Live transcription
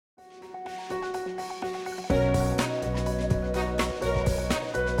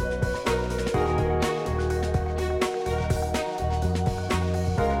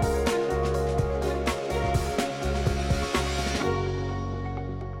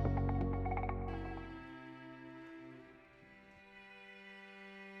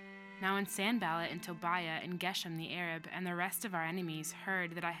Now when Sanballat and Tobiah and Geshem the Arab and the rest of our enemies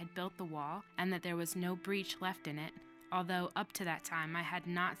heard that I had built the wall and that there was no breach left in it, although up to that time I had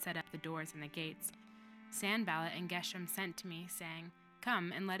not set up the doors and the gates, Sanballat and Geshem sent to me, saying,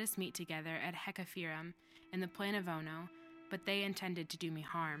 "Come and let us meet together at Hekaphirim in the plain of Ono," but they intended to do me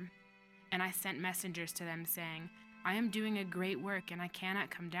harm. And I sent messengers to them, saying, "I am doing a great work, and I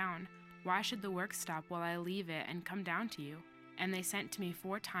cannot come down. Why should the work stop while I leave it and come down to you?" And they sent to me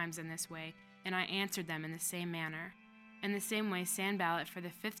 4 times in this way, and I answered them in the same manner. In the same way Sanballat for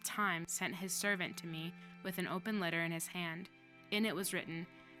the 5th time sent his servant to me with an open letter in his hand. In it was written,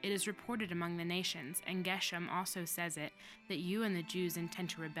 "It is reported among the nations, and Geshem also says it, that you and the Jews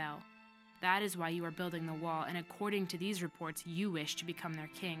intend to rebel. That is why you are building the wall, and according to these reports you wish to become their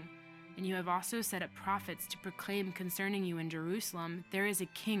king. And you have also set up prophets to proclaim concerning you in Jerusalem, there is a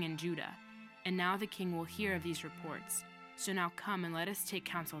king in Judah. And now the king will hear of these reports. So now come and let us take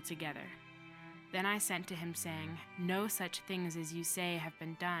counsel together." Then I sent to him, saying, "No such things as you say have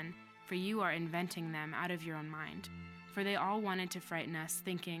been done, for you are inventing them out of your own mind." For they all wanted to frighten us,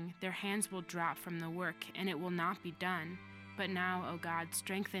 thinking, "Their hands will drop from the work, and it will not be done. But now, O God,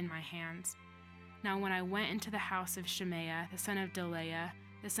 strengthen my hands." Now when I went into the house of Shemaiah, the son of Delaiah,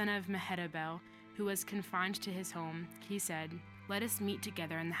 the son of Mehetabel, who was confined to his home, he said, "Let us meet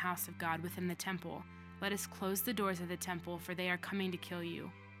together in the house of God within the temple. Let us close the doors of the temple, for they are coming to kill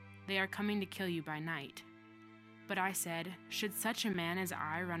you. They are coming to kill you by night." But I said, "Should such a man as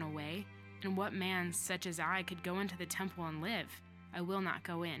I run away? And what man such as I could go into the temple and live? I will not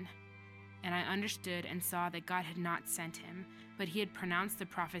go in." And I understood and saw that God had not sent him, but he had pronounced the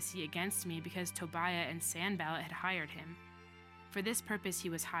prophecy against me because Tobiah and Sanballat had hired him. For this purpose he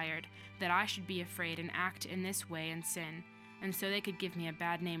was hired, that I should be afraid and act in this way and sin, and so they could give me a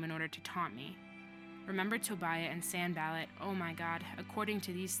bad name in order to taunt me. Remember Tobiah and Sanballat, O my God, according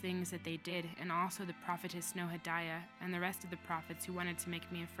to these things that they did, and also the prophetess Nohadiah and the rest of the prophets who wanted to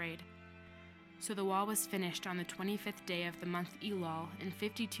make me afraid. So the wall was finished on the 25th day of the month Elul in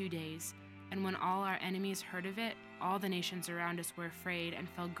 52 days, and when all our enemies heard of it, all the nations around us were afraid and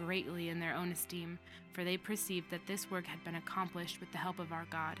fell greatly in their own esteem, for they perceived that this work had been accomplished with the help of our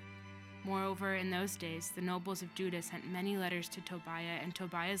God. Moreover, in those days the nobles of Judah sent many letters to Tobiah, and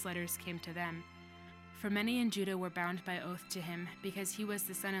Tobiah's letters came to them. For many in Judah were bound by oath to him, because he was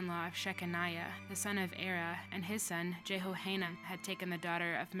the son-in-law of Shechaniah, the son of Era, and his son Jehohanan had taken the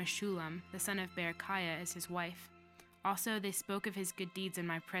daughter of Meshullam, the son of Berechiah, as his wife. Also they spoke of his good deeds in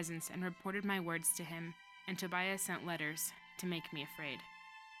my presence, and reported my words to him, and Tobiah sent letters to make me afraid.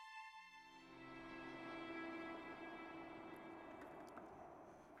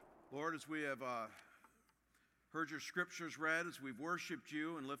 Lord, as we have heard your scriptures read, as we've worshiped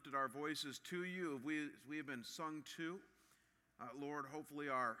you and lifted our voices to you, as we have been sung to, Lord, hopefully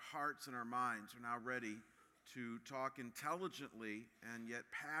our hearts and our minds are now ready to talk intelligently and yet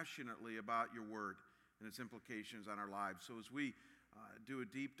passionately about your word and its implications on our lives. So as we do a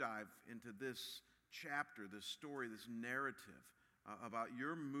deep dive into this chapter, this story, this narrative about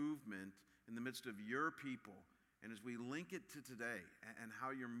your movement in the midst of your people, and as we link it to today and how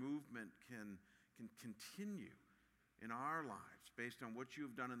your movement can continue in our lives based on what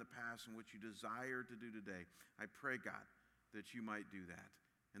you've done in the past and what you desire to do today, I pray, God, that you might do that.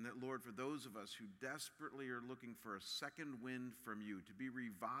 And that, Lord, for those of us who desperately are looking for a second wind from you, to be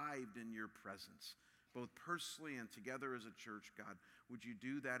revived in your presence, both personally and together as a church, God, would you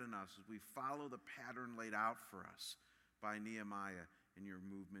do that in us as we follow the pattern laid out for us by Nehemiah and your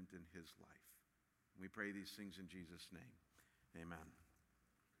movement in his life. We pray these things in Jesus' name. Amen.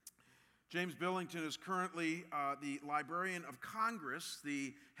 James Billington is currently the Librarian of Congress,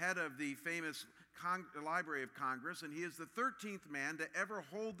 the head of the famous Library of Congress, and he is the 13th man to ever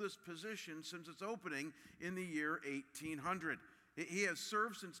hold this position since its opening in the year 1800. He has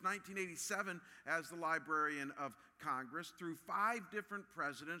served since 1987 as the Librarian of Congress through 5 different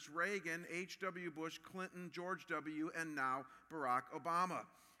presidents: Reagan, H.W. Bush, Clinton, George W., and now Barack Obama.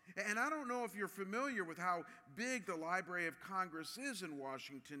 And I don't know if you're familiar with how big the Library of Congress is in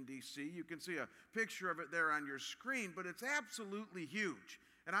Washington, D.C. You can see a picture of it there on your screen, but it's absolutely huge.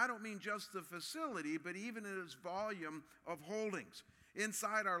 And I don't mean just the facility, but even in its volume of holdings.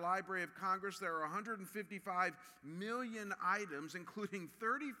 Inside our Library of Congress, there are 155 million items, including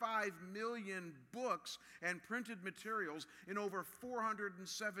 35 million books and printed materials in over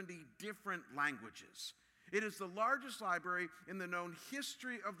 470 different languages. It is the largest library in the known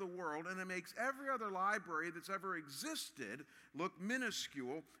history of the world, and it makes every other library that's ever existed look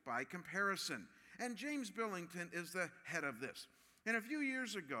minuscule by comparison. And James Billington is the head of this. And a few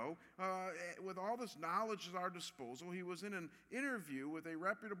years ago, with all this knowledge at our disposal, he was in an interview with a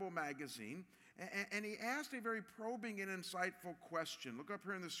reputable magazine, and he asked a very probing and insightful question. Look up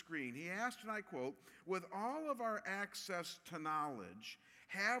here on the screen. He asked, and I quote, "With all of our access to knowledge,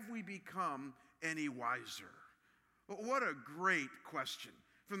 have we become any wiser?" What a great question.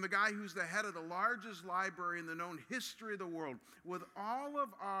 From the guy who's the head of the largest library in the known history of the world. With all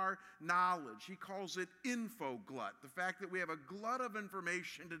of our knowledge, he calls it info glut, the fact that we have a glut of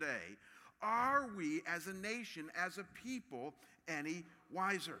information today. Are we, as a nation, as a people, any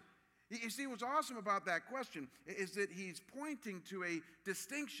wiser? You see, what's awesome about that question is that he's pointing to a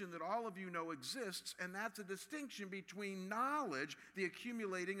distinction that all of you know exists, and that's a distinction between knowledge, the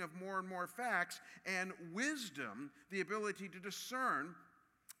accumulating of more and more facts, and wisdom, the ability to discern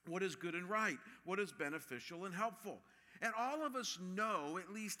what is good and right, what is beneficial and helpful. And all of us know,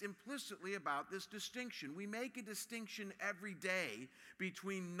 at least implicitly, about this distinction. We make a distinction every day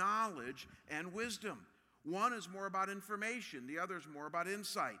between knowledge and wisdom. One is more about information, the other is more about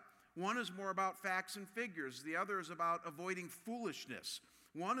insight. One is more about facts and figures, the other is about avoiding foolishness.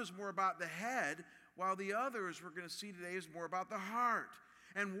 One is more about the head, while the other, as we're going to see today, is more about the heart.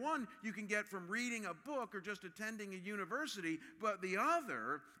 And one you can get from reading a book or just attending a university, but the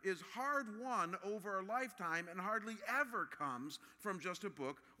other is hard-won over a lifetime and hardly ever comes from just a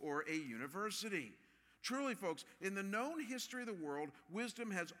book or a university. Truly, folks, in the known history of the world,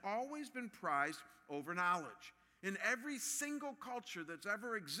 wisdom has always been prized over knowledge. In every single culture that's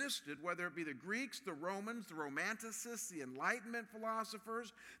ever existed, whether it be the Greeks, the Romans, the Romanticists, the Enlightenment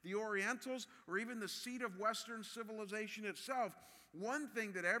philosophers, the Orientals, or even the seat of Western civilization itself, one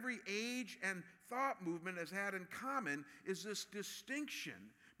thing that every age and thought movement has had in common is this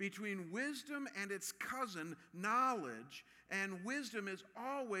distinction between wisdom and its cousin, knowledge, and wisdom is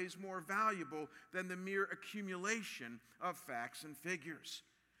always more valuable than the mere accumulation of facts and figures.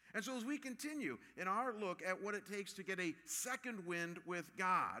 And so as we continue in our look at what it takes to get a second wind with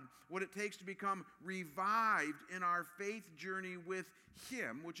God, what it takes to become revived in our faith journey with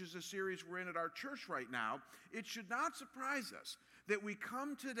Him, which is a series we're in at our church right now, it should not surprise us that we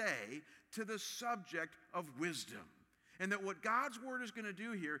come today to the subject of wisdom. And that what God's Word is going to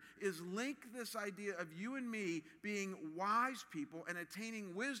do here is link this idea of you and me being wise people and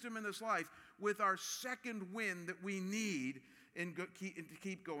attaining wisdom in this life with our second wind that we need and to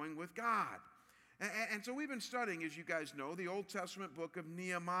keep going with God. And so we've been studying, as you guys know, the Old Testament book of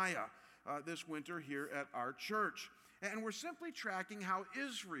Nehemiah this winter here at our church. And we're simply tracking how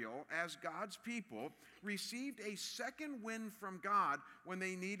Israel, as God's people, received a second wind from God when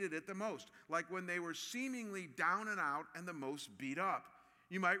they needed it the most, like when they were seemingly down and out and the most beat up.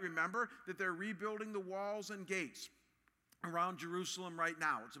 You might remember that they're rebuilding the walls and gates around Jerusalem right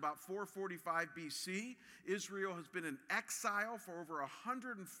now. It's about 445 BC. Israel has been in exile for over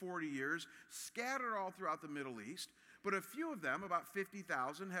 140 years, scattered all throughout the Middle East. But a few of them, about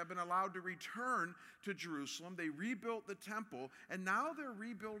 50,000, have been allowed to return to Jerusalem. They rebuilt the temple, and now they're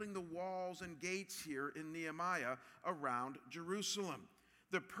rebuilding the walls and gates here in Nehemiah around Jerusalem.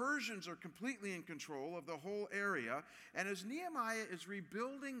 The Persians are completely in control of the whole area, and as Nehemiah is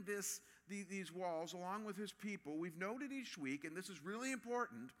rebuilding these walls along with his people, we've noted each week, and this is really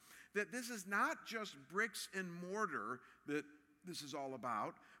important, that this is not just bricks and mortar that this is all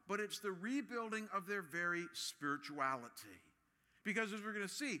about, but it's the rebuilding of their very spirituality. Because as we're going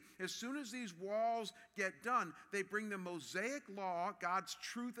to see, as soon as these walls get done, they bring the Mosaic law, God's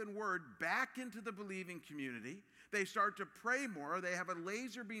truth and word, back into the believing community. They start to pray more. They have a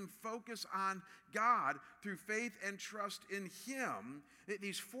laser beam focus on God through faith and trust in Him.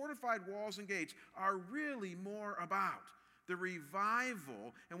 These fortified walls and gates are really more about the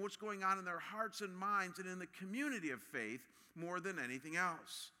revival and what's going on in their hearts and minds and in the community of faith more than anything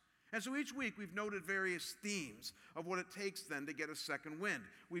else. And so each week we've noted various themes of what it takes then to get a second wind.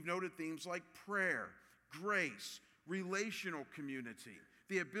 We've noted themes like prayer, grace, relational community,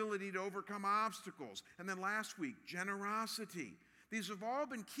 the ability to overcome obstacles, and then last week, generosity. These have all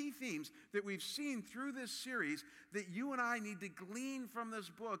been key themes that we've seen through this series that you and I need to glean from this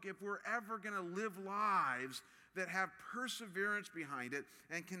book if we're ever going to live lives that have perseverance behind it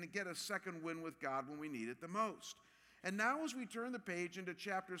and can get a second wind with God when we need it the most. And now as we turn the page into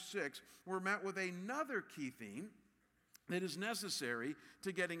chapter 6, we're met with another key theme that is necessary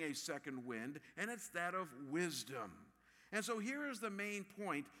to getting a second wind, and it's that of wisdom. And so here is the main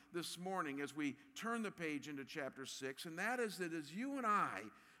point this morning as we turn the page into chapter 6, and that is that as you and I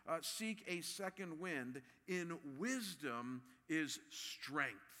seek a second wind, in wisdom is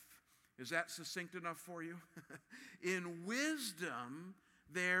strength. Is that succinct enough for you? In wisdom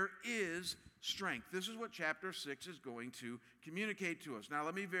there is strength. This is what chapter 6 is going to communicate to us. Now,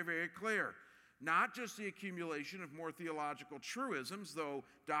 let me be very, very clear. Not just the accumulation of more theological truisms, though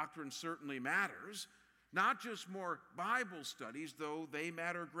doctrine certainly matters. Not just more Bible studies, though they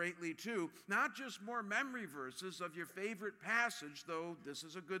matter greatly too. Not just more memory verses of your favorite passage, though this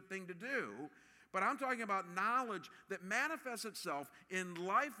is a good thing to do. But I'm talking about knowledge that manifests itself in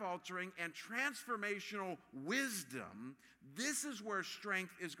life-altering and transformational wisdom. This is where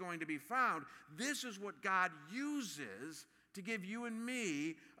strength is going to be found. This is what God uses to give you and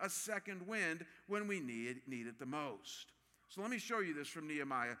me a second wind when we need it the most. So let me show you this from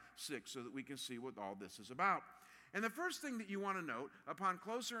Nehemiah 6 so that we can see what all this is about. And the first thing that you want to note upon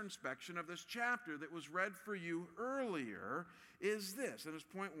closer inspection of this chapter that was read for you earlier is this, and it's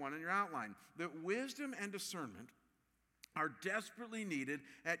point 1 in your outline, that wisdom and discernment are desperately needed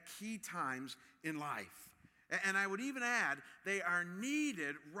at key times in life. And I would even add, they are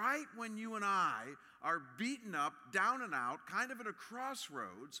needed right when you and I are beaten up, down and out, kind of at a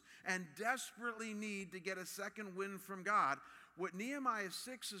crossroads, and desperately need to get a second wind from God. What Nehemiah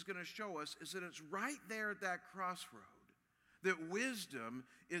 6 is going to show us is that it's right there at that crossroad that wisdom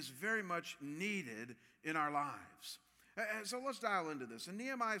is very much needed in our lives. So let's dial into this. In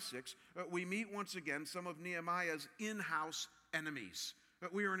Nehemiah 6, we meet once again some of Nehemiah's in-house enemies.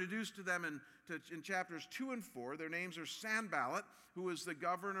 We were introduced to them in chapters 2 and 4. Their names are Sanballat, who is the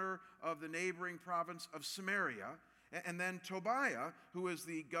governor of the neighboring province of Samaria, and then Tobiah, who is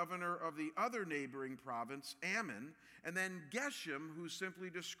the governor of the other neighboring province, Ammon, and then Geshem, who's simply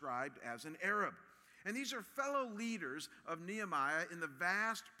described as an Arab. And these are fellow leaders of Nehemiah in the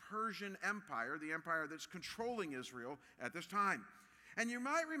vast Persian Empire, the empire that's controlling Israel at this time. And you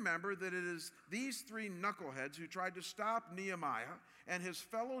might remember that it is these three knuckleheads who tried to stop Nehemiah and his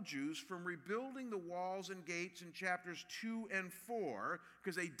fellow Jews from rebuilding the walls and gates in chapters 2 and 4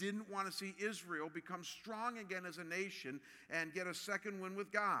 because they didn't want to see Israel become strong again as a nation and get a second win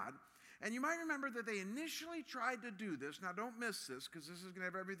with God. And you might remember that they initially tried to do this. Now, don't miss this because this is going to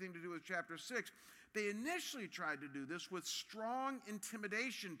have everything to do with chapter 6. They initially tried to do this with strong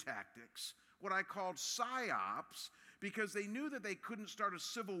intimidation tactics, what I called psyops, because they knew that they couldn't start a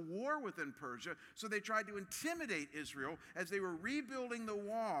civil war within Persia, so they tried to intimidate Israel as they were rebuilding the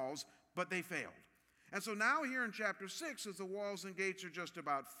walls, but they failed. And so now here in chapter 6, as the walls and gates are just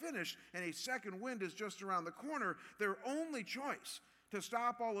about finished and a second wind is just around the corner, their only choice to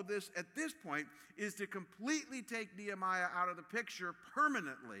stop all of this at this point is to completely take Nehemiah out of the picture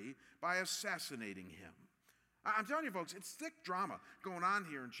permanently by assassinating him. I'm telling you, folks, it's thick drama going on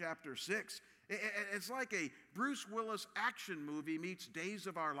here in chapter 6. It's like a Bruce Willis action movie meets Days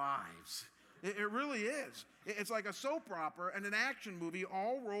of Our Lives. It really is. It's like a soap opera and an action movie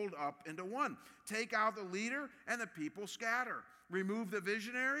all rolled up into one. Take out the leader and the people scatter. Remove the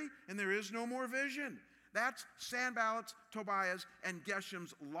visionary and there is no more vision. That's Sanballat's, Tobiah's, and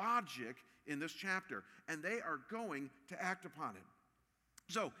Geshem's logic in this chapter, and they are going to act upon it.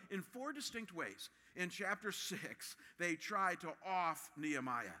 So, in 4 distinct ways, in chapter 6, they try to off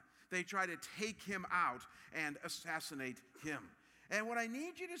Nehemiah. They try to take him out and assassinate him. And what I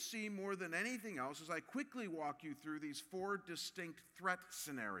need you to see more than anything else, as I quickly walk you through these 4 distinct threat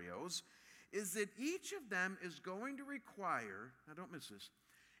scenarios, is that each of them is going to require, now don't miss this,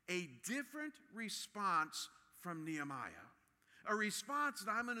 a different response from Nehemiah. A response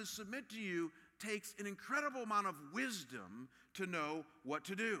that I'm going to submit to you takes an incredible amount of wisdom to know what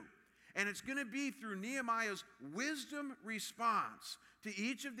to do. And it's going to be through Nehemiah's wisdom response to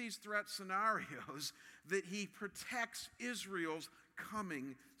each of these threat scenarios that he protects Israel's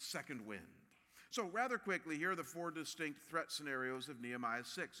coming second wind. So rather quickly, here are the 4 distinct threat scenarios of Nehemiah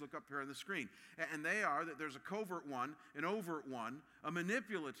 6. Look up here on the screen. And they are that there's a covert one, an overt one, a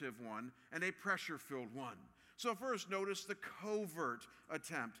manipulative one, and a pressure-filled one. So first, notice the covert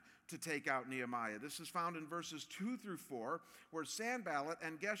attempt to take out Nehemiah. This is found in verses 2 through 4, where Sanballat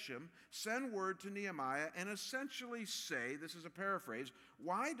and Geshem send word to Nehemiah and essentially say, this is a paraphrase,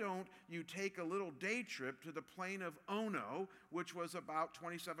 why don't you take a little day trip to the plain of Ono, which was about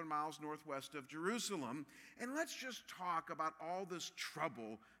 27 miles northwest of Jerusalem, and let's just talk about all this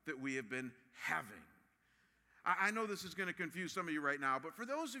trouble that we have been having. I know this is going to confuse some of you right now, but for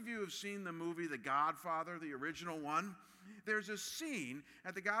those of you who have seen the movie The Godfather, the original one, there's a scene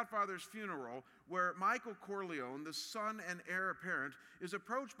at the Godfather's funeral where Michael Corleone, the son and heir apparent, is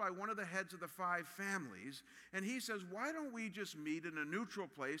approached by one of the heads of the 5 families, and he says, why don't we just meet in a neutral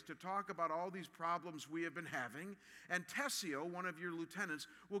place to talk about all these problems we have been having, and Tessio, one of your lieutenants,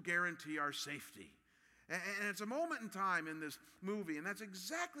 will guarantee our safety. And it's a moment in time in this movie, and that's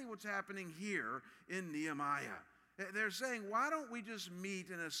exactly what's happening here in Nehemiah. They're saying, why don't we just meet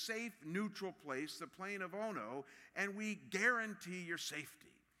in a safe, neutral place, the plain of Ono, and we guarantee your safety?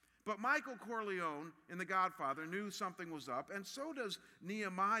 But Michael Corleone in The Godfather knew something was up, and so does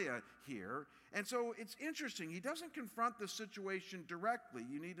Nehemiah here. And so it's interesting. He doesn't confront the situation directly.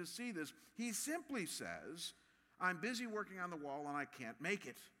 You need to see this. He simply says, I'm busy working on the wall and I can't make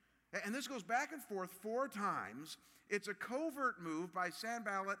it. And this goes back and forth 4 times. It's a covert move by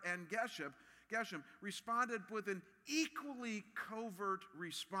Sanballat and Geshem responded with an equally covert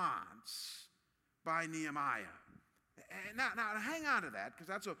response by Nehemiah. Now hang on to that, because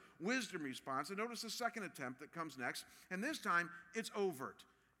that's a wisdom response. And notice the second attempt that comes next, and this time it's overt.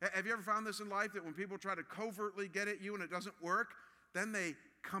 Have you ever found this in life, that when people try to covertly get at you and it doesn't work, then they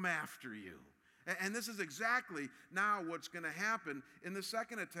come after you? And this is exactly now what's going to happen in the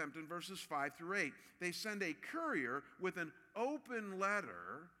second attempt in verses 5 through 8. They send a courier with an open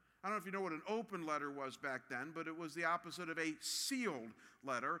letter. I don't know if you know what an open letter was back then, but it was the opposite of a sealed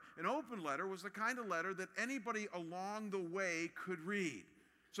letter. An open letter was the kind of letter that anybody along the way could read.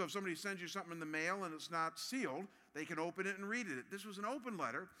 So if somebody sends you something in the mail and it's not sealed, they can open it and read it. This was an open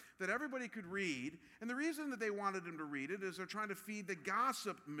letter that everybody could read. And the reason that they wanted them to read it is they're trying to feed the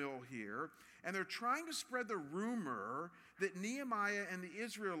gossip mill here. And they're trying to spread the rumor that Nehemiah and the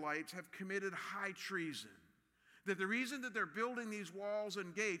Israelites have committed high treason. That the reason that they're building these walls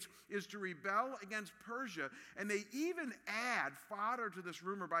and gates is to rebel against Persia. And they even add fodder to this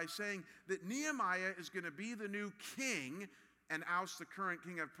rumor by saying that Nehemiah is going to be the new king and oust the current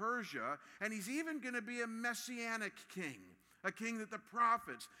king of Persia. And he's even going to be a messianic king, a king that the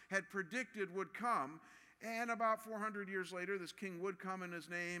prophets had predicted would come. And about 400 years later, this king would come, and his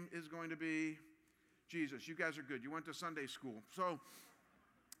name is going to be Jesus. You guys are good. You went to Sunday school. So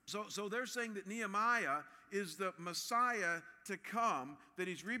they're saying that Nehemiah is the Messiah to come, that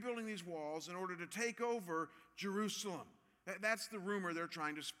he's rebuilding these walls in order to take over Jerusalem. That's the rumor they're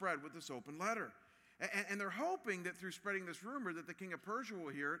trying to spread with this open letter. And they're hoping that through spreading this rumor that the king of Persia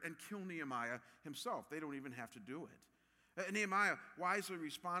will hear it and kill Nehemiah himself. They don't even have to do it. Nehemiah wisely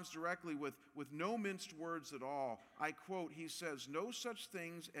responds directly with no minced words at all. I quote, he says, "No such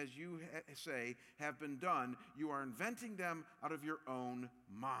things as you say have been done. You are inventing them out of your own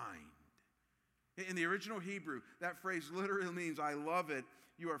mind." In the original Hebrew, that phrase literally means, I love it,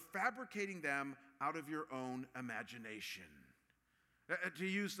 you are fabricating them out of your own imagination. To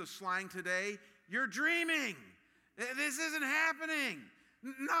use the slang today, you're dreaming. This isn't happening.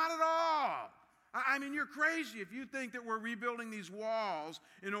 Not at all. I mean, you're crazy if you think that we're rebuilding these walls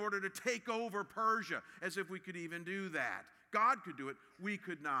in order to take over Persia, as if we could even do that. God could do it. We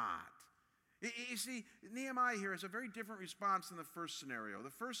could not. You see, Nehemiah here has a very different response than the first scenario. The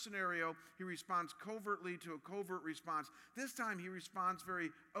first scenario, he responds covertly to a covert response. This time, he responds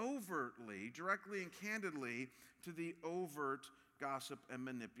very overtly, directly and candidly to the overt gossip and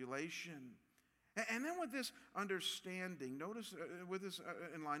manipulation. And then with this understanding, notice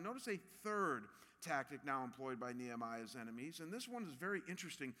notice a third tactic now employed by Nehemiah's enemies, and this one is very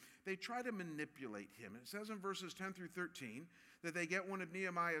interesting. They try to manipulate him. It says in verses 10 through 13 that they get one of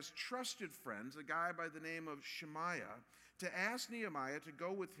Nehemiah's trusted friends, a guy by the name of Shemaiah, to ask Nehemiah to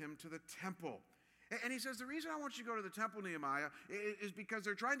go with him to the temple. And he says, the reason I want you to go to the temple, Nehemiah, is because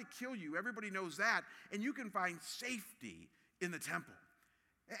they're trying to kill you. Everybody knows that, and you can find safety in the temple.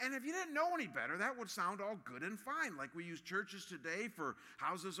 And if you didn't know any better, that would sound all good and fine. Like we use churches today for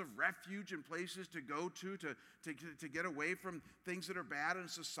houses of refuge and places to go to get away from things that are bad in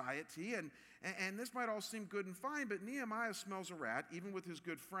society. And this might all seem good and fine, but Nehemiah smells a rat, even with his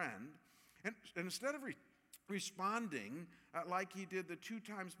good friend. And instead of responding like he did the 2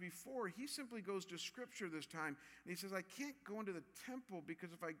 times before, he simply goes to Scripture this time. And he says, I can't go into the temple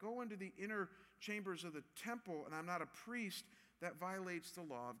because if I go into the inner chambers of the temple and I'm not a priest, that violates the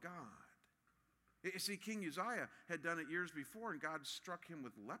law of God. You see, King Uzziah had done it years before, and God struck him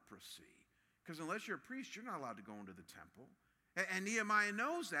with leprosy. Because unless you're a priest, you're not allowed to go into the temple. And Nehemiah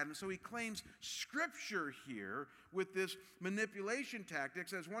knows that, and so he claims Scripture here with this manipulation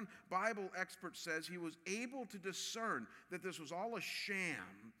tactics. As one Bible expert says, he was able to discern that this was all a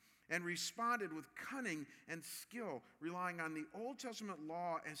sham and responded with cunning and skill, relying on the Old Testament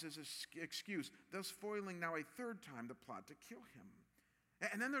law as his excuse, thus foiling now a third time the plot to kill him.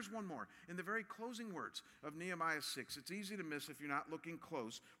 And then there's one more. In the very closing words of Nehemiah 6, it's easy to miss if you're not looking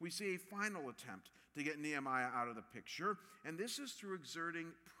close, we see a final attempt to get Nehemiah out of the picture, and this is through exerting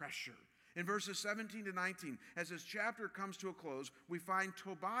pressure. In verses 17 to 19, as this chapter comes to a close, we find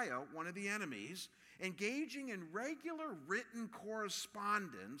Tobiah, one of the enemies, engaging in regular written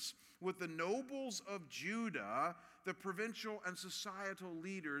correspondence with the nobles of Judah, the provincial and societal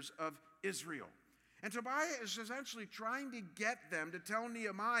leaders of Israel. And Tobiah is essentially trying to get them to tell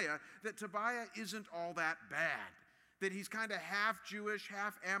Nehemiah that Tobiah isn't all that bad, that he's kind of half Jewish,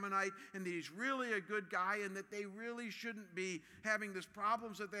 half Ammonite, and that he's really a good guy, and that they really shouldn't be having these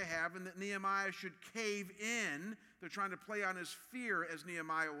problems that they have, and that Nehemiah should cave in. They're trying to play on his fear, as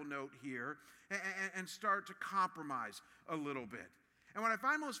Nehemiah will note here, and start to compromise a little bit. And what I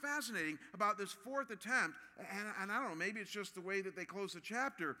find most fascinating about this fourth attempt, and I don't know, maybe it's just the way that they close the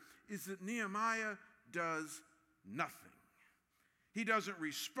chapter, is that Nehemiah does nothing. He doesn't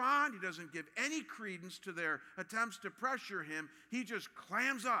respond. He doesn't give any credence to their attempts to pressure him. He just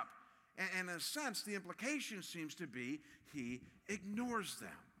clams up. And in a sense, the implication seems to be he ignores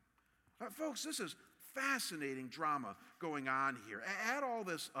them. Folks, this is fascinating drama going on here. Add all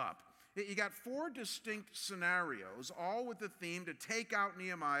this up. You got 4 distinct scenarios, all with the theme to take out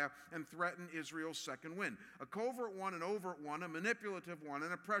Nehemiah and threaten Israel's second win. A covert one, an overt one, a manipulative one,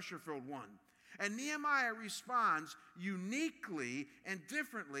 and a pressure-filled one. And Nehemiah responds uniquely and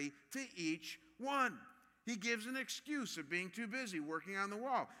differently to each one. He gives an excuse of being too busy working on the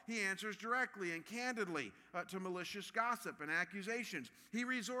wall. He answers directly and candidly to malicious gossip and accusations. He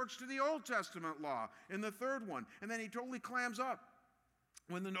resorts to the Old Testament law in the third one, and then he totally clams up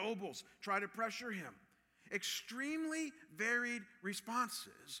when the nobles try to pressure him. Extremely varied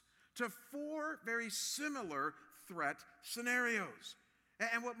responses to 4 very similar threat scenarios.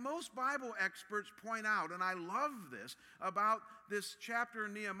 And what most Bible experts point out, and I love this, about this chapter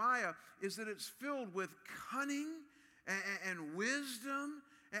in Nehemiah, is that it's filled with cunning and wisdom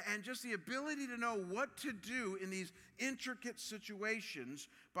and just the ability to know what to do in these intricate situations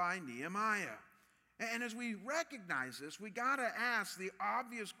by Nehemiah. And as we recognize this, we got to ask the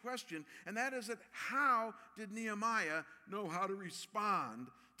obvious question, and that is that how did Nehemiah know how to respond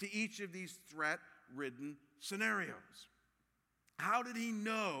to each of these threat-ridden scenarios? How did he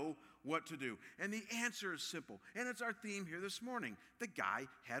know what to do? And the answer is simple, and it's our theme here this morning. The guy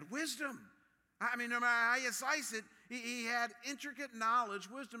had wisdom. I mean, no matter how you slice it, he had intricate knowledge,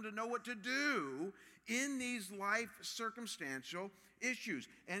 wisdom to know what to do in these life circumstantial issues.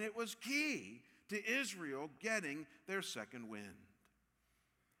 And it was key to Israel getting their second wind.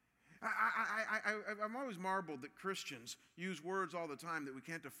 I'm always marveled that Christians use words all the time that we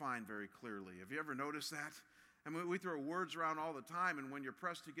can't define very clearly. Have you ever noticed that? I mean, we throw words around all the time, and when you're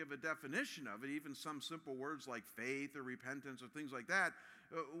pressed to give a definition of it, even some simple words like faith or repentance or things like that,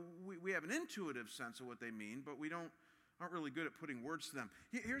 we have an intuitive sense of what they mean, but we aren't really good at putting words to them.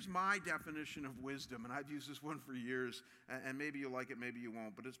 Here's my definition of wisdom, and I've used this one for years, and maybe you'll like it, maybe you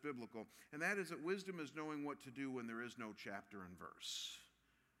won't, but it's biblical. And that is that wisdom is knowing what to do when there is no chapter and verse.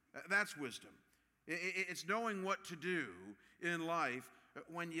 That's wisdom. It's knowing what to do in life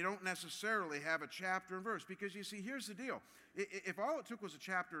when you don't necessarily have a chapter and verse. Because you see, here's the deal. If all it took was a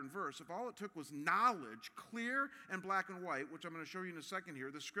chapter and verse, if all it took was knowledge, clear and black and white, which I'm going to show you in a second here,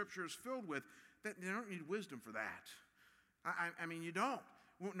 the scripture is filled with, that you don't need wisdom for that. I mean, you don't.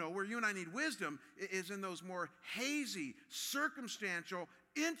 No, where you and I need wisdom is in those more hazy, circumstantial,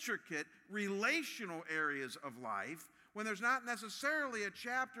 intricate, relational areas of life, when there's not necessarily a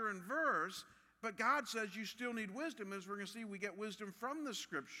chapter and verse, but God says you still need wisdom. As we're going to see, we get wisdom from the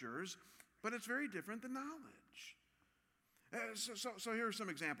scriptures, but it's very different than knowledge. So here are some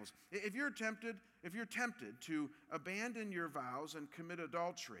examples. If you're tempted to abandon your vows and commit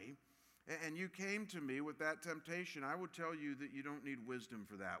adultery, and you came to me with that temptation, I would tell you that you don't need wisdom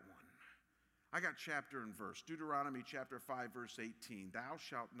for that one. I got chapter and verse. Deuteronomy chapter 5, verse 18. Thou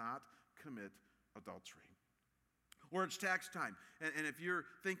shalt not commit adultery. Or it's tax time. And if you're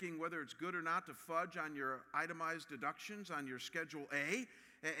thinking whether it's good or not to fudge on your itemized deductions on your Schedule A,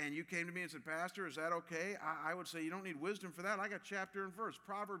 and you came to me and said, Pastor, is that okay? I would say you don't need wisdom for that. I got chapter and verse.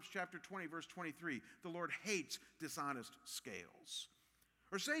 Proverbs chapter 20, verse 23. The Lord hates dishonest scales.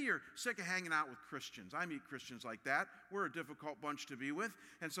 Or say you're sick of hanging out with Christians. I meet Christians like that. We're a difficult bunch to be with.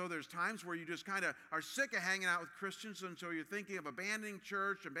 And so there's times where you just kind of are sick of hanging out with Christians, and so you're thinking of abandoning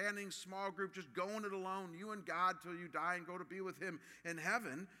church, abandoning small group, just going it alone, you and God, till you die and go to be with him in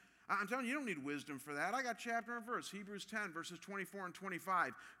heaven. I'm telling you, you don't need wisdom for that. I got chapter and verse, Hebrews 10, verses 24 and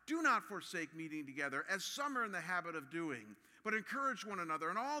 25. Do not forsake meeting together, as some are in the habit of doing, but encourage one another,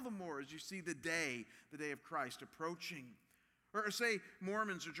 and all the more as you see the day of Christ approaching. Or say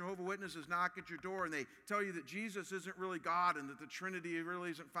Mormons or Jehovah's Witnesses knock at your door and they tell you that Jesus isn't really God and that the Trinity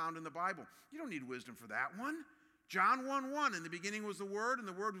really isn't found in the Bible. You don't need wisdom for that one. John 1:1, in the beginning was the Word, and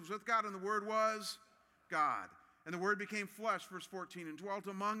the Word was with God, and the Word was God. And the Word became flesh, verse 14, and dwelt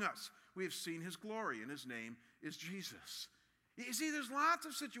among us. We have seen His glory, and His name is Jesus. You see, there's lots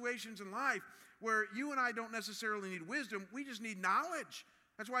of situations in life where you and I don't necessarily need wisdom. We just need knowledge.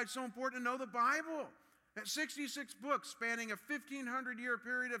 That's why it's so important to know the Bible. At 66 books spanning a 1,500-year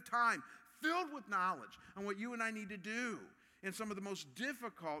period of time, filled with knowledge on what you and I need to do in some of the most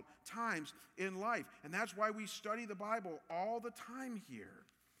difficult times in life. And that's why we study the Bible all the time here.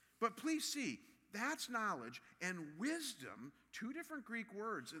 But please see, that's knowledge and wisdom, two different Greek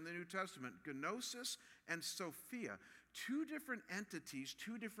words in the New Testament, gnosis and Sophia, two different entities,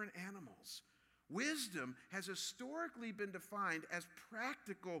 two different animals. Wisdom has historically been defined as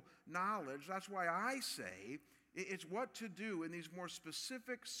practical knowledge. That's why I say it's what to do in these more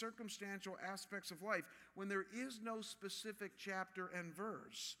specific circumstantial aspects of life when there is no specific chapter and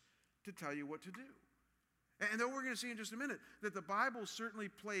verse to tell you what to do. And though we're going to see in just a minute that the Bible certainly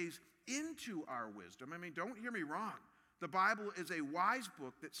plays into our wisdom. I mean, don't hear me wrong. The Bible is a wise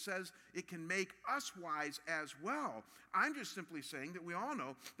book that says it can make us wise as well. I'm just simply saying that we all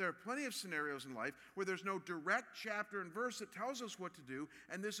know there are plenty of scenarios in life where there's no direct chapter and verse that tells us what to do,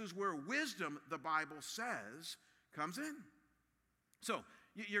 and this is where wisdom, the Bible says, comes in. So,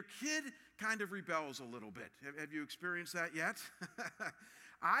 your kid kind of rebels a little bit. Have you experienced that yet?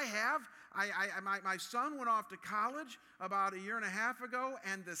 I have. My son went off to college about 1.5 years ago,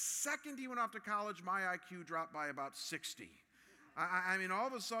 and the second he went off to college, my IQ dropped by about 60. I mean, all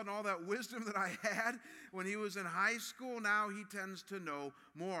of a sudden, all that wisdom that I had when he was in high school, now he tends to know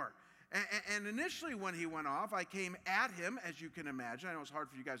more. And initially when he went off, I came at him, as you can imagine. I know it's hard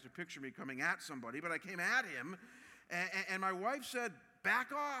for you guys to picture me coming at somebody, but I came at him, and my wife said,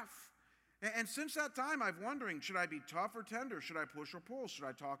 "Back off." And since that time, I've wondering, should I be tough or tender? Should I push or pull? Should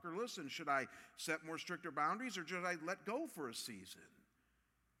I talk or listen? Should I set more stricter boundaries, or should I let go for a season?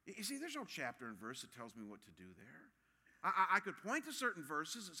 You see, there's no chapter and verse that tells me what to do there. I could point to certain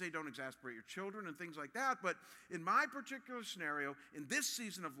verses that say don't exasperate your children and things like that, but in my particular scenario, in this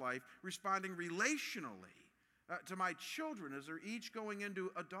season of life, responding relationally to my children as they're each going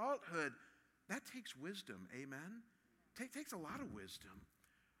into adulthood, that takes wisdom, amen? Takes a lot of wisdom.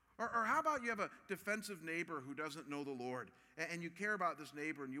 Or how about you have a defensive neighbor who doesn't know the Lord, and you care about this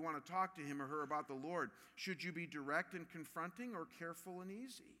neighbor and you want to talk to him or her about the Lord? Should you be direct and confronting, or careful and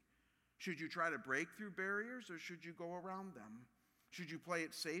easy? Should you try to break through barriers, or should you go around them? Should you play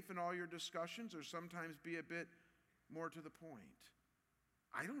it safe in all your discussions, or sometimes be a bit more to the point?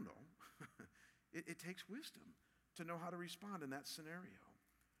 I don't know. It takes wisdom to know how to respond in that scenario.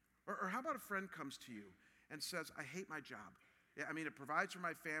 Or how about a friend comes to you and says, "I hate my job. Yeah, I mean, it provides for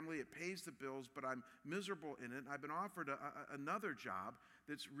my family, it pays the bills, but I'm miserable in it. I've been offered another job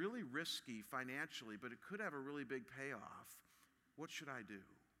that's really risky financially, but it could have a really big payoff. What should I do?"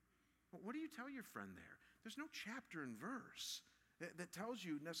 Well, what do you tell your friend there? There's no chapter and verse that tells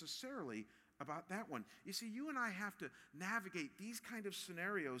you necessarily about that one. You see, you and I have to navigate these kind of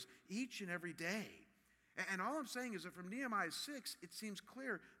scenarios each and every day. And all I'm saying is that from Nehemiah 6, it seems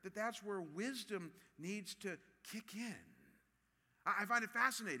clear that that's where wisdom needs to kick in. I find it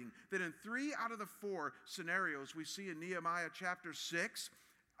fascinating that in 3 out of the 4 scenarios we see in Nehemiah chapter 6,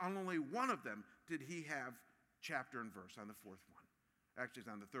 on only one of them did he have chapter and verse, on the 4th one. Actually, it's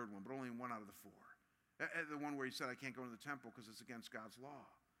on the 3rd one, but only 1 out of the 4. The one where he said, "I can't go into the temple because it's against God's law."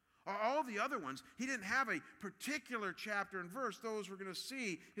 All the other ones, he didn't have a particular chapter and verse. Those we're going to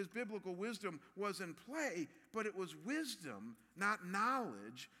see his biblical wisdom was in play, but it was wisdom, not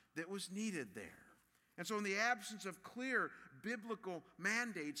knowledge, that was needed there. And so in the absence of clear biblical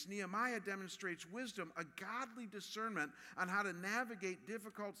mandates, Nehemiah demonstrates wisdom, a godly discernment on how to navigate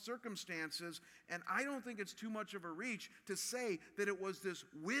difficult circumstances. And I don't think it's too much of a reach to say that it was this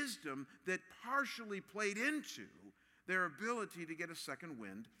wisdom that partially played into their ability to get a second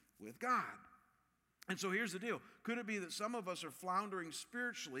wind with God. And so here's the deal. Could it be that some of us are floundering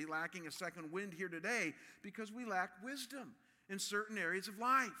spiritually, lacking a second wind here today because we lack wisdom in certain areas of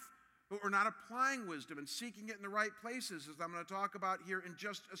life? Or not applying wisdom and seeking it in the right places, as I'm going to talk about here in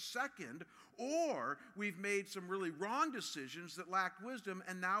just a second. Or we've made some really wrong decisions that lacked wisdom,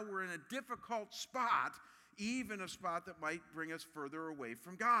 and now we're in a difficult spot, even a spot that might bring us further away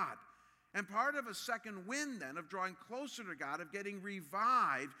from God. And part of a second wind, then, of drawing closer to God, of getting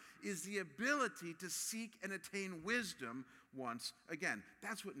revived, is the ability to seek and attain wisdom once again.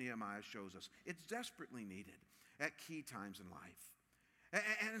 That's what Nehemiah shows us. It's desperately needed at key times in life.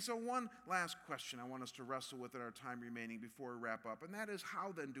 And so one last question I want us to wrestle with in our time remaining before we wrap up, and that is,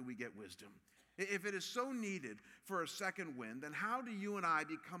 how then do we get wisdom? If it is so needed for a second wind, then how do you and I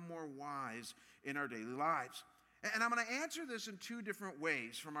become more wise in our daily lives? And I'm going to answer this in two different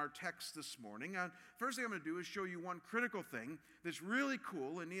ways from our text this morning. First thing I'm going to do is show you one critical thing that's really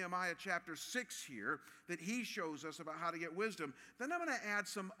cool in Nehemiah chapter 6 here that he shows us about how to get wisdom. Then I'm going to add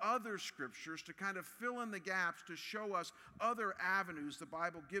some other scriptures to kind of fill in the gaps to show us other avenues the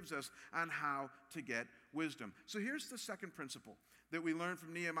Bible gives us on how to get wisdom. So here's the second principle that we learn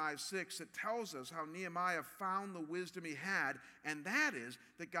from Nehemiah 6 that tells us how Nehemiah found the wisdom he had, and that is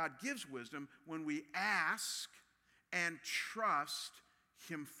that God gives wisdom when we ask and trust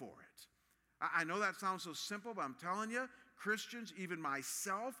him for it. I know that sounds so simple, but I'm telling you, Christians, even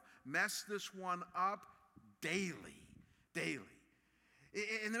myself, mess this one up daily.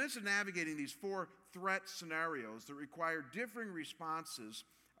 In the midst of navigating these four threat scenarios that require differing responses,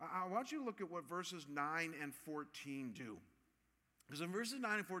 I want you to look at what verses 9 and 14 do. Because in verses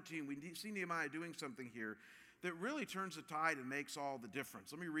 9 and 14, we see Nehemiah doing something here that really turns the tide and makes all the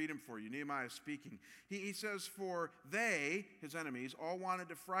difference. Let me read him for you. Nehemiah speaking. He says, "For they," his enemies, "all wanted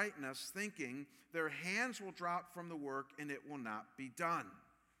to frighten us, thinking their hands will drop from the work and it will not be done.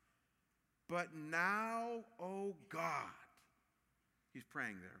 But now, O God," he's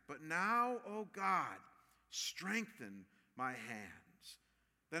praying there, "but now, O God, strengthen my hands."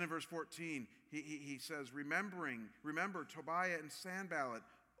 Then in verse 14, he says, remember Tobiah and Sanballat,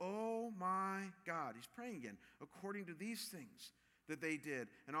 "Oh my God," he's praying again, "according to these things that they did,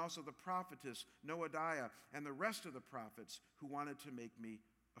 and also the prophetess Noadiah and the rest of the prophets who wanted to make me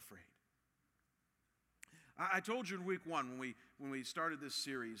afraid." I told you in week one when we started this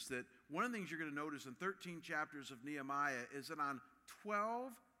series that one of the things you're going to notice in 13 chapters of Nehemiah is that on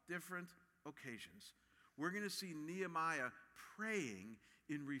 12 different occasions, we're going to see Nehemiah praying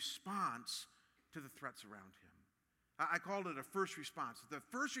in response to the threats around him. I called it a first response. The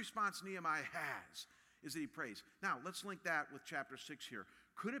first response Nehemiah has is that he prays. Now, let's link that with chapter 6 here.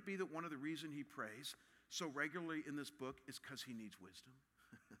 Could it be that one of the reasons he prays so regularly in this book is because he needs wisdom?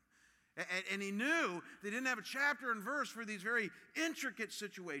 And he knew they didn't have a chapter and verse for these very intricate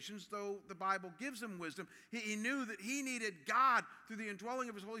situations, though the Bible gives him wisdom. He knew that he needed God, through the indwelling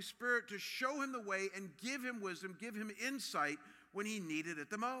of his Holy Spirit, to show him the way and give him wisdom, give him insight when he needed it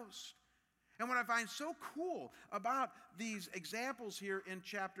the most. And what I find so cool about these examples here in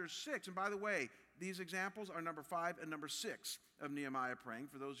chapter 6, and by the way, these examples are number 5 and number 6 of Nehemiah praying,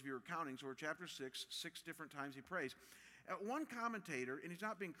 for those of you who are counting, so we're chapter 6 different times he prays. One commentator, and he's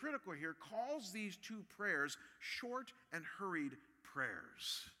not being critical here, calls these two prayers short and hurried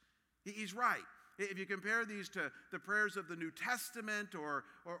prayers. He's right. If you compare these to the prayers of the New Testament or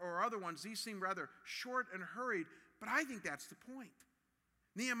other ones, these seem rather short and hurried, but I think that's the point.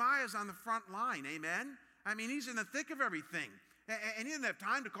 Nehemiah's on the front line, amen? I mean, he's in the thick of everything, and he doesn't have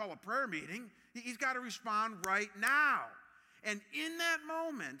time to call a prayer meeting. He's got to respond right now. And in that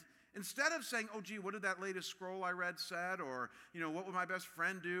moment, instead of saying, "Oh, gee, what did that latest scroll I read said?" or, "what would my best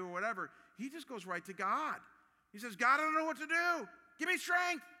friend do?" or whatever, he just goes right to God. He says, "God, I don't know what to do. Give me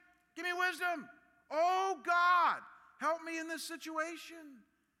strength. Give me wisdom. Oh, God, help me in this situation."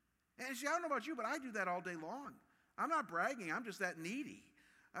 And see, I don't know about you, but I do that all day long. I'm not bragging. I'm just that needy.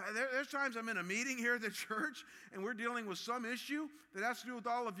 There's times I'm in a meeting here at the church, and we're dealing with some issue that has to do with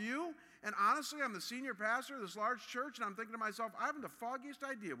all of you. And honestly, I'm the senior pastor of this large church, and I'm thinking to myself, I haven't the foggiest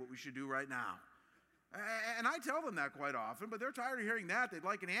idea what we should do right now. And I tell them that quite often, but they're tired of hearing that. They'd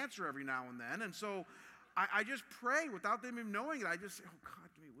like an answer every now and then. And so I just pray without them even knowing it. I just say, "Oh, God,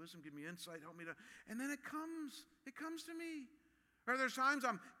 give me wisdom, give me insight, help me to..." And then it comes to me. Or there's times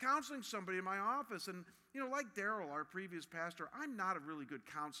I'm counseling somebody in my office, and like Daryl, our previous pastor, I'm not a really good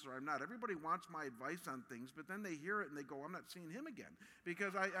counselor. I'm not. Everybody wants my advice on things, but then they hear it and they go, "I'm not seeing him again."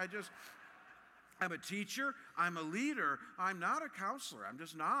 Because I'm a teacher, I'm a leader, I'm not a counselor. I'm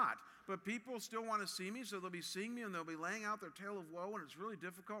just not. But people still want to see me, so they'll be seeing me and they'll be laying out their tale of woe, and it's really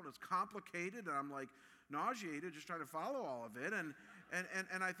difficult and it's complicated, and I'm like nauseated just trying to follow all of it. And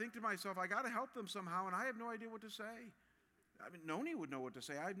I think to myself, I got to help them somehow, and I have no idea what to say. I mean, Noni would know what to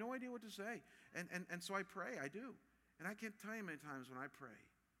say. I had no idea what to say. And so I pray, I do. And I can't tell you many times when I pray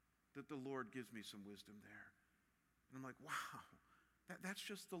that the Lord gives me some wisdom there. And I'm like, wow, that's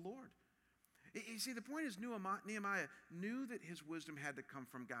just the Lord. You see, the point is Nehemiah knew that his wisdom had to come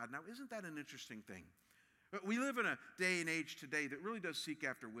from God. Now, isn't that an interesting thing? We live in a day and age today that really does seek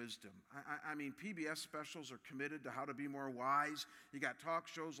after wisdom. I mean, PBS specials are committed to how to be more wise. You got talk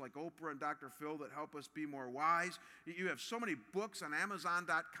shows like Oprah and Dr. Phil that help us be more wise. You have so many books on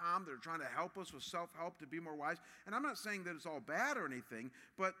Amazon.com that are trying to help us with self-help to be more wise. And I'm not saying that it's all bad or anything,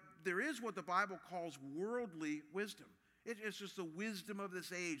 but there is what the Bible calls worldly wisdom. It's just the wisdom of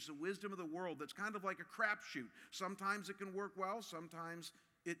this age, the wisdom of the world that's kind of like a crapshoot. Sometimes it can work well, sometimes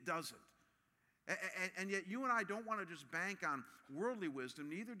it doesn't. And yet you and I don't want to just bank on worldly wisdom.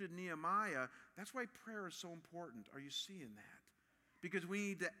 Neither did Nehemiah. That's why prayer is so important. Are you seeing that? Because we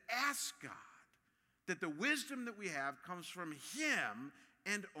need to ask God that the wisdom that we have comes from Him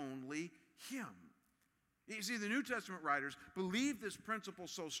and only Him. You see, the New Testament writers believe this principle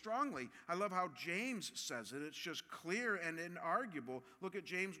so strongly. I love how James says it. It's just clear and inarguable. Look at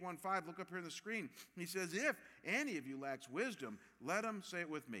James 1:5. Look up here on the screen. He says, if any of you lacks wisdom, let him, say it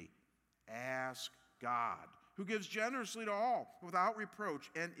with me, ask God, who gives generously to all without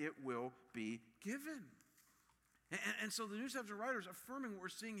reproach, and it will be given. And so the New Testament writers affirming what we're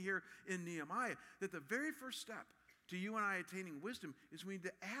seeing here in Nehemiah, that the very first step to you and I attaining wisdom is we need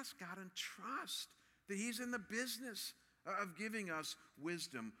to ask God and trust that He's in the business of giving us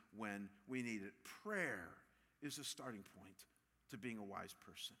wisdom when we need it. Prayer is the starting point to being a wise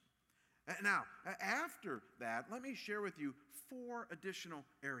person. Now, after that, let me share with you 4 additional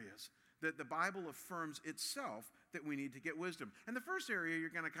areas that the Bible affirms itself that we need to get wisdom. And the first area you're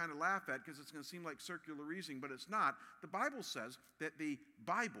going to kind of laugh at because it's going to seem like circular reasoning, but it's not. The Bible says that the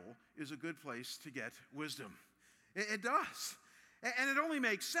Bible is a good place to get wisdom. It does. And it only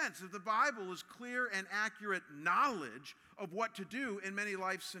makes sense if the Bible is clear and accurate knowledge of what to do in many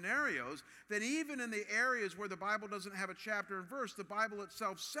life scenarios, that even in the areas where the Bible doesn't have a chapter and verse, the Bible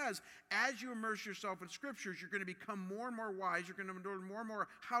itself says, as you immerse yourself in Scriptures, you're going to become more and more wise. You're going to learn more and more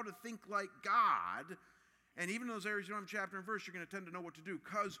how to think like God. And even in those areas you don't have chapter and verse, you're going to tend to know what to do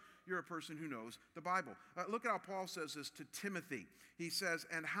because you're a person who knows the Bible. Look at how Paul says this to Timothy. He says,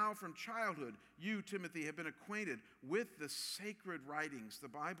 and how from childhood you, Timothy, have been acquainted with the sacred writings, the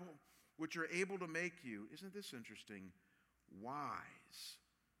Bible, which are able to make you, isn't this interesting, wise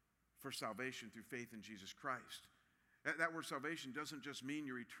for salvation through faith in Jesus Christ. That word salvation doesn't just mean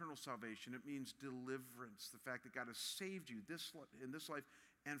your eternal salvation. It means deliverance, the fact that God has saved you in this life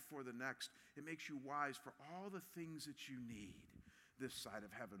and for the next. It makes you wise for all the things that you need this side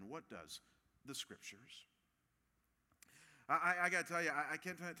of heaven. What does? The Scriptures. I got to tell you, I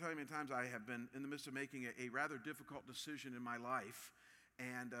can't tell you how many times I have been in the midst of making a rather difficult decision in my life.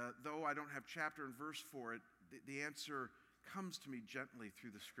 And though I don't have chapter and verse for it, the answer comes to me gently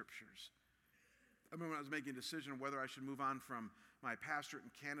through the Scriptures. I remember when I was making a decision whether I should move on from my pastorate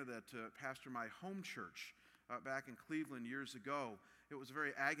in Canada to pastor my home church back in Cleveland years ago. It was a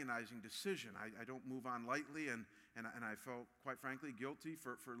very agonizing decision. I don't move on lightly, and I felt, quite frankly, guilty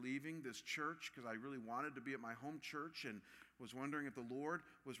for leaving this church because I really wanted to be at my home church and was wondering if the Lord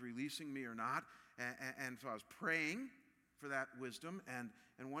was releasing me or not. And so I was praying for that wisdom, and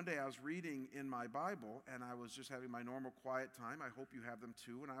one day I was reading in my Bible, and I was just having my normal quiet time. I hope you have them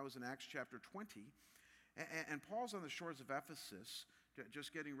too. And I was in Acts chapter 20, and Paul's on the shores of Ephesus,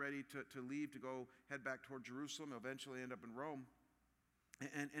 just getting ready to leave to go head back toward Jerusalem, eventually end up in Rome.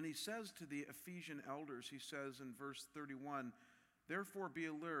 And he says to the Ephesian elders, he says in verse 31, therefore be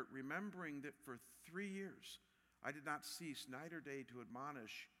alert, remembering that for 3 years I did not cease night or day to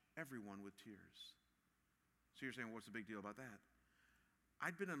admonish everyone with tears. So you're saying, what's the big deal about that?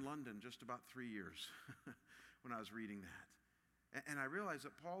 I'd been in London just about 3 years when I was reading that. And I realized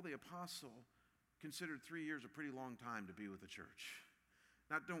that Paul the Apostle considered 3 years a pretty long time to be with the church.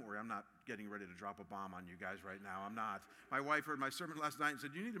 Now, don't worry, I'm not getting ready to drop a bomb on you guys right now. I'm not. My wife heard my sermon last night and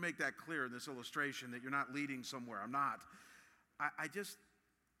said, you need to make that clear in this illustration that you're not leading somewhere. I'm not. I just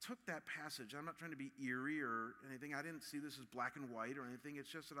took that passage. I'm not trying to be eerie or anything. I didn't see this as black and white or anything. It's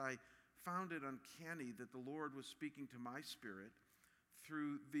just that I found it uncanny that the Lord was speaking to my spirit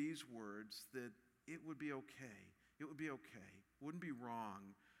through these words that it would be okay. It would be okay. It wouldn't be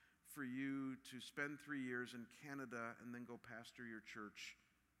wrong for you to spend 3 years in Canada and then go pastor your church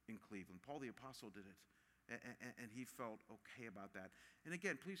in Cleveland. Paul the Apostle did it, and he felt okay about that. And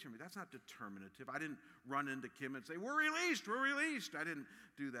again, please hear me, that's not determinative. I didn't run into Kim and say, we're released. I didn't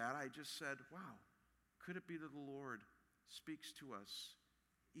do that. I just said, wow, could it be that the Lord speaks to us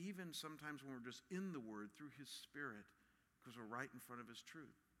even sometimes when we're just in the Word through His Spirit because we're right in front of His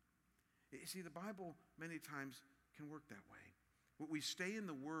truth. You see, the Bible many times can work that way. We stay in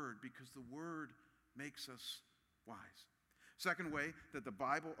the Word because the Word makes us wise. Second way that the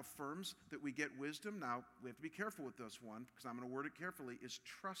Bible affirms that we get wisdom, now we have to be careful with this one because I'm going to word it carefully, is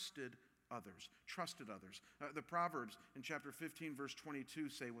trusted others. Trusted others. The Proverbs in chapter 15, verse 22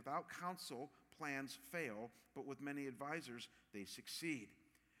 say, without counsel, plans fail, but with many advisors, they succeed.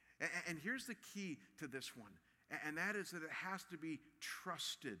 And here's the key to this one, and that is that it has to be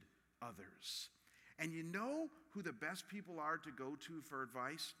trusted others. And you know who the best people are to go to for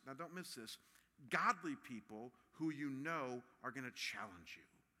advice? Now don't miss this. Godly people who you know are going to challenge you.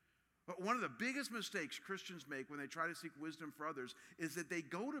 But one of the biggest mistakes Christians make when they try to seek wisdom for others is that they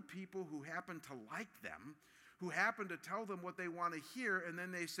go to people who happen to like them, who happen to tell them what they want to hear, and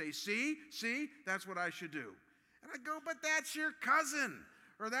then they say, see, that's what I should do. And I go, but that's your cousin,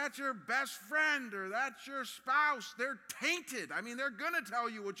 or that's your best friend, or that's your spouse. They're tainted. I mean, they're going to tell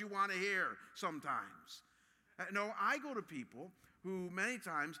you what you want to hear sometimes. No, I go to people who many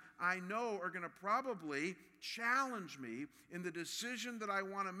times I know are going to probably challenge me in the decision that I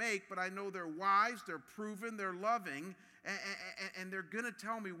want to make, but I know they're wise, they're proven, they're loving, and they're going to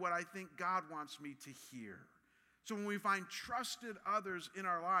tell me what I think God wants me to hear. So when we find trusted others in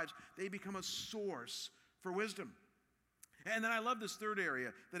our lives, they become a source for wisdom. And then I love this third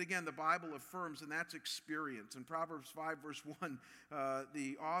area that, again, the Bible affirms, and that's experience. In Proverbs 5, verse 1,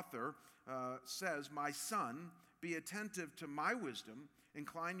 the author says, "My son, be attentive to my wisdom,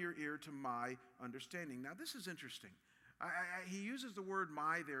 incline your ear to my understanding." Now, this is interesting. He uses the word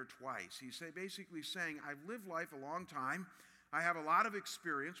 "my" there twice. He's basically saying, I've lived life a long time. I have a lot of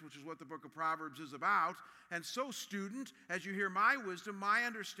experience, which is what the book of Proverbs is about. And so, student, as you hear my wisdom, my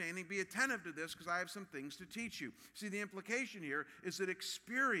understanding, be attentive to this because I have some things to teach you. See, the implication here is that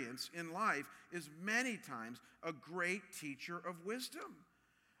experience in life is many times a great teacher of wisdom.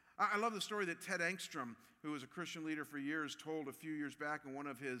 I love the story that Ted Engstrom, who was a Christian leader for years, told a few years back in one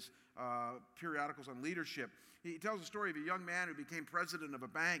of his periodicals on leadership. He tells a story of a young man who became president of a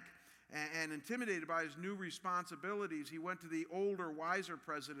bank. And intimidated by his new responsibilities, he went to the older, wiser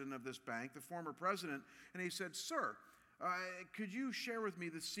president of this bank, the former president, and he said, "Sir, could you share with me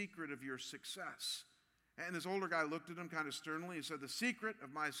the secret of your success?" And this older guy looked at him kind of sternly. He said, "The secret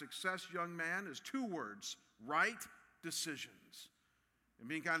of my success, young man, is 2 words, right decisions." And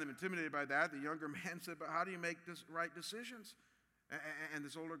being kind of intimidated by that, the younger man said, "But how do you make right decisions?" And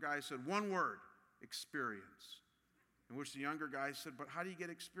this older guy said, 1 word, experience. In which the younger guy said, "But how do you get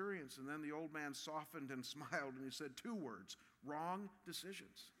experience?" And then the old man softened and smiled and he said 2 words, wrong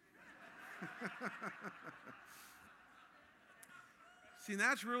decisions. See,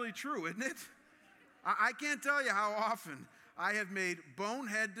 that's really true, isn't it? I can't tell you how often I have made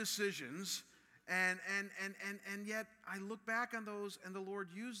bonehead decisions and yet I look back on those and the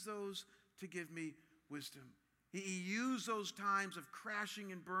Lord used those to give me wisdom. He used those times of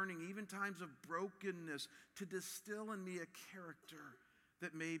crashing and burning, even times of brokenness, to distill in me a character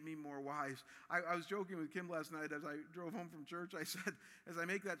that made me more wise. I was joking with Kim last night as I drove home from church. I said, as I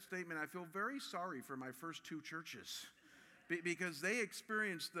make that statement, I feel very sorry for my first 2 churches because they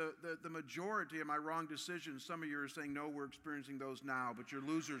experienced the majority of my wrong decisions. Some of you are saying, no, we're experiencing those now, but you're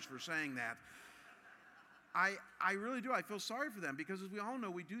losers for saying that. I really do. I feel sorry for them because, as we all know,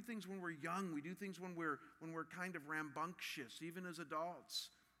 we do things when we're young. We do things when we're kind of rambunctious, even as adults,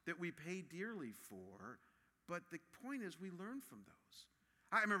 that we pay dearly for. But the point is, we learn from those.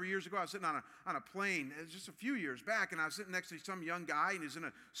 I remember years ago, I was sitting on a plane, just a few years back, and I was sitting next to some young guy, and he's in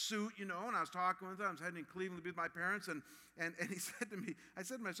a suit, and I was talking with him. I was heading to Cleveland to be with my parents, and he said to me, I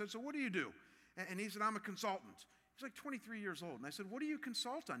said to him, "So what do you do?" And he said, "I'm a consultant." He's like 23 years old. And I said, "What do you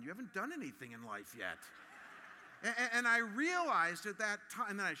consult on? You haven't done anything in life yet." And I realized at that time,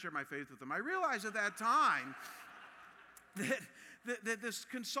 and then I shared my faith with him, I realized at that time that this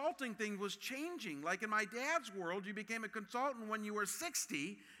consulting thing was changing. Like in my dad's world, you became a consultant when you were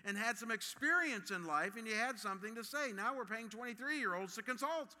 60 and had some experience in life and you had something to say. Now we're paying 23-year-olds to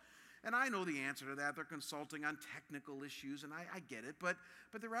consult. And I know the answer to that. They're consulting on technical issues, and I get it. But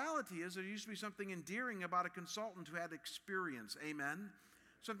the reality is there used to be something endearing about a consultant who had experience. Amen?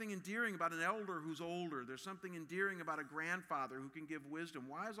 Something endearing about an elder who's older. There's something endearing about a grandfather who can give wisdom.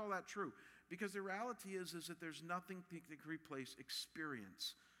 Why is all that true? Because the reality is that there's nothing that can replace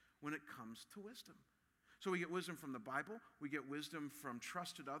experience when it comes to wisdom. So we get wisdom from the Bible. We get wisdom from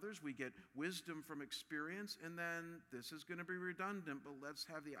trusted others. We get wisdom from experience. And then, this is going to be redundant, but let's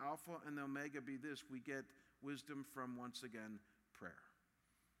have the alpha and the omega be this. We get wisdom from, once again, prayer.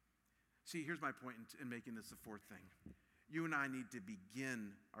 See, here's my point in making this the 4th thing. You and I need to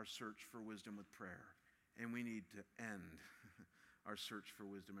begin our search for wisdom with prayer, and we need to end our search for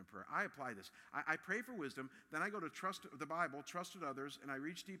wisdom and prayer. I apply this. I pray for wisdom, then I go to trust the Bible, trusted others, and I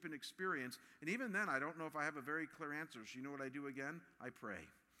reach deep in experience, and even then I don't know if I have a very clear answer. So you know what I do again? I pray.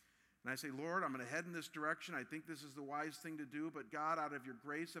 And I say, "Lord, I'm going to head in this direction. I think this is the wise thing to do, but God, out of your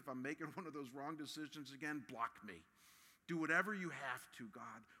grace, if I'm making one of those wrong decisions again, block me. Do whatever you have to,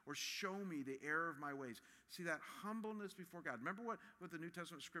 God, or show me the error of my ways." See, that humbleness before God. Remember what the New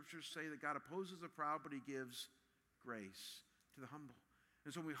Testament scriptures say, that God opposes the proud, but he gives grace to the humble.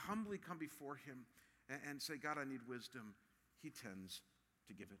 And so when we humbly come before him and say, "God, I need wisdom," he tends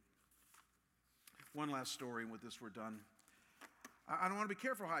to give it. One last story, and with this we're done. I don't want to be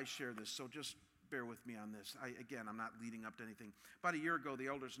careful how I share this, so just bear with me on this. I'm not leading up to anything. About a year ago, the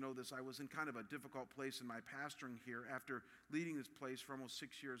elders know this, I was in kind of a difficult place in my pastoring here. After leading this place for almost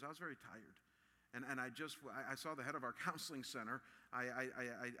 6 years, I was very tired. And I saw the head of our counseling center. I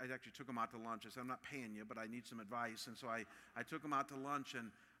actually took him out to lunch. I said, I'm not paying you, but I need some advice. And so I took him out to lunch,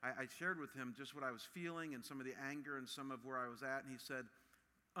 and I shared with him just what I was feeling and some of the anger and some of where I was at. And he said,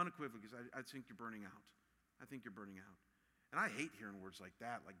 unequivocally, I think you're burning out. I think you're burning out. And I hate hearing words like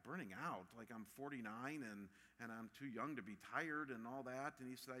that, like burning out, like I'm 49 and I'm too young to be tired and all that. And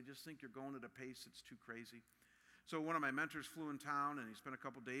he said, I just think you're going at a pace that's too crazy. So one of my mentors flew in town, and he spent a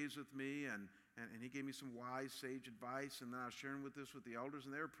couple days with me, and he gave me some wise, sage advice, and then I was sharing with the elders,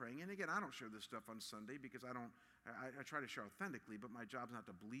 and they were praying. And again, I don't share this stuff on Sunday because I try to share authentically, but my job's not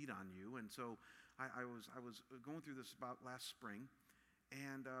to bleed on you. And so I was going through this about last spring,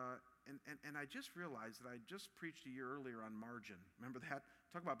 and I just realized that I just preached a year earlier on margin. Remember that?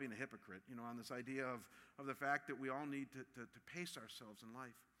 Talk about being a hypocrite, on this idea of the fact that we all need to pace ourselves in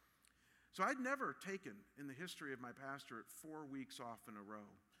life. So I'd never taken, in the history of my pastorate, 4 weeks off in a row.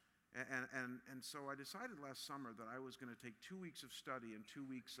 And so I decided last summer that I was going to take 2 weeks of study and 2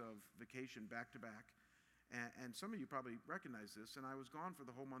 weeks of vacation back to back. And some of you probably recognize this, and I was gone for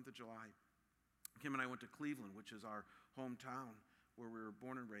the whole month of July. Kim and I went to Cleveland, which is our hometown, where we were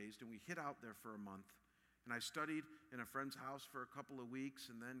born and raised, and we hid out there for a month. And I studied in a friend's house for a couple of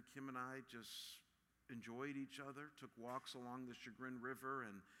weeks, and then Kim and I just enjoyed each other, took walks along the Chagrin River,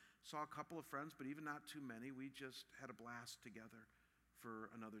 and saw a couple of friends, but even not too many. We just had a blast together for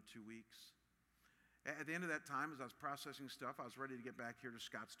another 2 weeks. At the end of that time, as I was processing stuff, I was ready to get back here to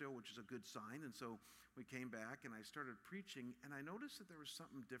Scottsdale, which is a good sign. And so we came back, and I started preaching, and I noticed that there was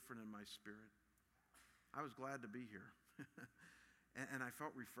something different in my spirit. I was glad to be here. And I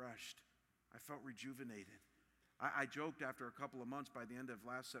felt refreshed. I felt rejuvenated. I joked after a couple of months, by the end of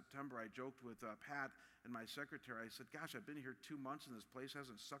last September, I joked with Pat and my secretary. I said, gosh, I've been here 2 months and this place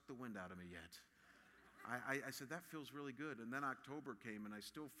hasn't sucked the wind out of me yet. I said, that feels really good. And then October came and I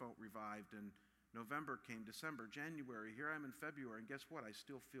still felt revived. And November came, December, January. Here I am in February. And guess what? I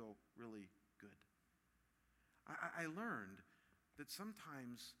still feel really good. I learned that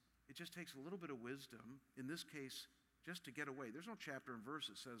sometimes it just takes a little bit of wisdom, in this case, just to get away. There's no chapter and verse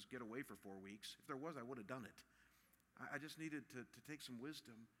that says get away for 4 weeks. If there was, I would have done it. I just needed to take some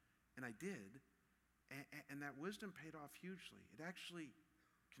wisdom, and I did, and that wisdom paid off hugely. It actually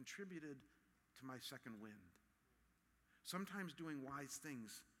contributed to my second wind. Sometimes doing wise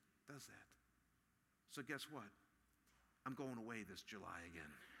things does that. So guess what? I'm going away this July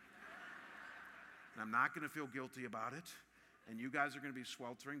again. And I'm not going to feel guilty about it, and you guys are going to be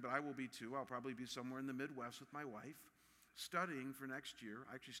sweltering, but I will be too. I'll probably be somewhere in the Midwest with my wife, studying for next year.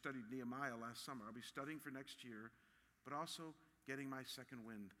 I actually studied Nehemiah last summer. I'll be studying for next year, but also getting my second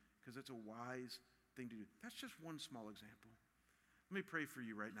wind, because it's a wise thing to do. That's just one small example. Let me pray for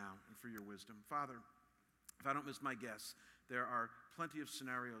you right now and for your wisdom. Father, if I don't miss my guess, there are plenty of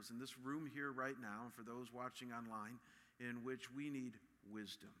scenarios in this room here right now, and for those watching online, in which we need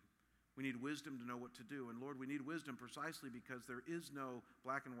wisdom. We need wisdom to know what to do. And Lord, we need wisdom precisely because there is no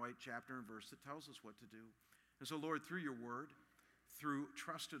black and white chapter and verse that tells us what to do. And so, Lord, through your word, through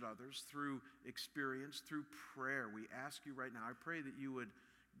trusted others, through experience, through prayer, we ask you right now, I pray that you would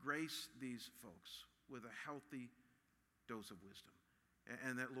grace these folks with a healthy dose of wisdom.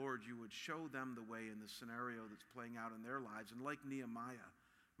 And that, Lord, you would show them the way in the scenario that's playing out in their lives. And like Nehemiah,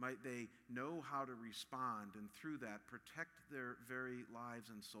 might they know how to respond, and through that protect their very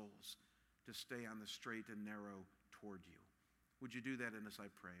lives and souls to stay on the straight and narrow toward you. Would you do that in us, I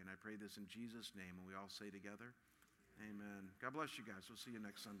pray? And I pray this in Jesus' name, and we all say together, amen. God bless you guys. We'll see you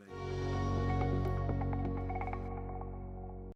next Sunday.